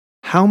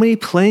How many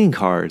playing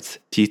cards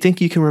do you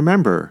think you can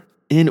remember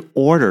in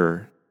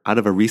order out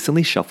of a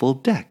recently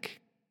shuffled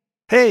deck?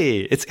 Hey,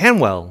 it's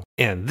Anwell,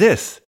 and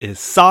this is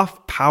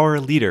Soft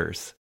Power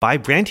Leaders by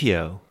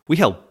Brantio. We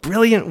help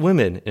brilliant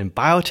women in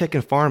biotech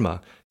and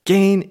pharma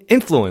gain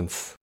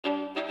influence.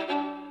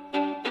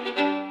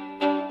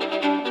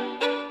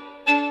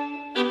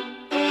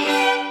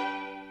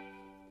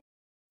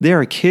 There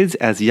are kids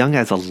as young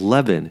as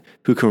 11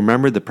 who can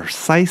remember the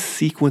precise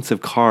sequence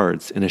of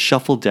cards in a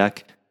shuffled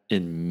deck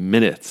in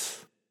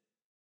minutes.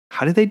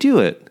 How do they do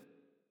it?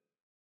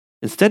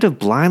 Instead of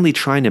blindly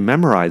trying to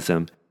memorize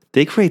them,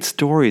 they create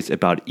stories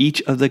about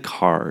each of the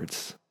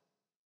cards.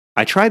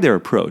 I tried their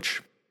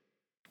approach.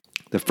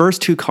 The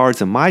first two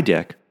cards in my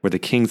deck were the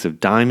Kings of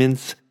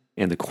Diamonds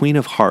and the Queen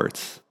of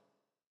Hearts.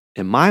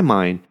 In my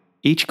mind,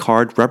 each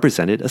card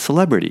represented a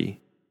celebrity.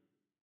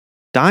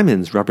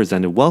 Diamonds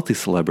represented wealthy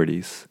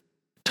celebrities.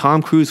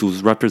 Tom Cruise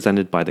was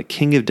represented by the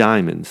King of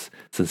Diamonds,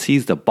 since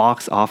he's the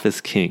box office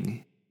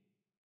king.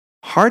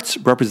 Hearts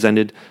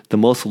represented the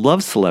most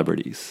loved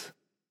celebrities.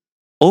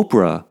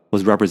 Oprah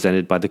was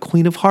represented by the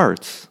Queen of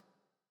Hearts.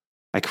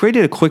 I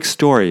created a quick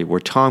story where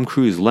Tom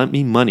Cruise lent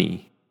me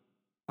money.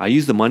 I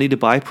used the money to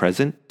buy a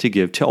present to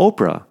give to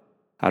Oprah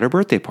at her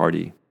birthday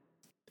party.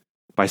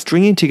 By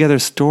stringing together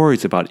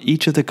stories about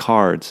each of the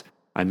cards,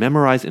 I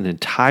memorized an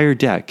entire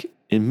deck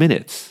in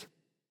minutes.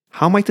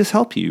 How might this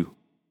help you?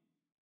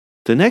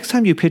 The next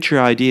time you pitch your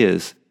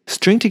ideas,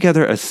 string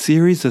together a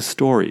series of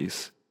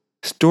stories.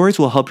 Stories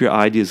will help your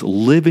ideas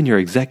live in your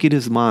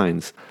executives'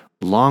 minds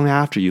long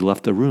after you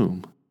left the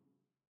room.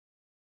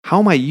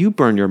 How might you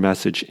burn your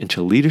message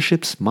into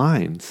leadership's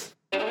minds?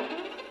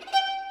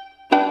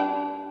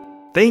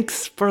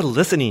 Thanks for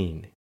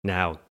listening.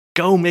 Now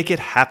go make it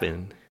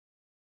happen.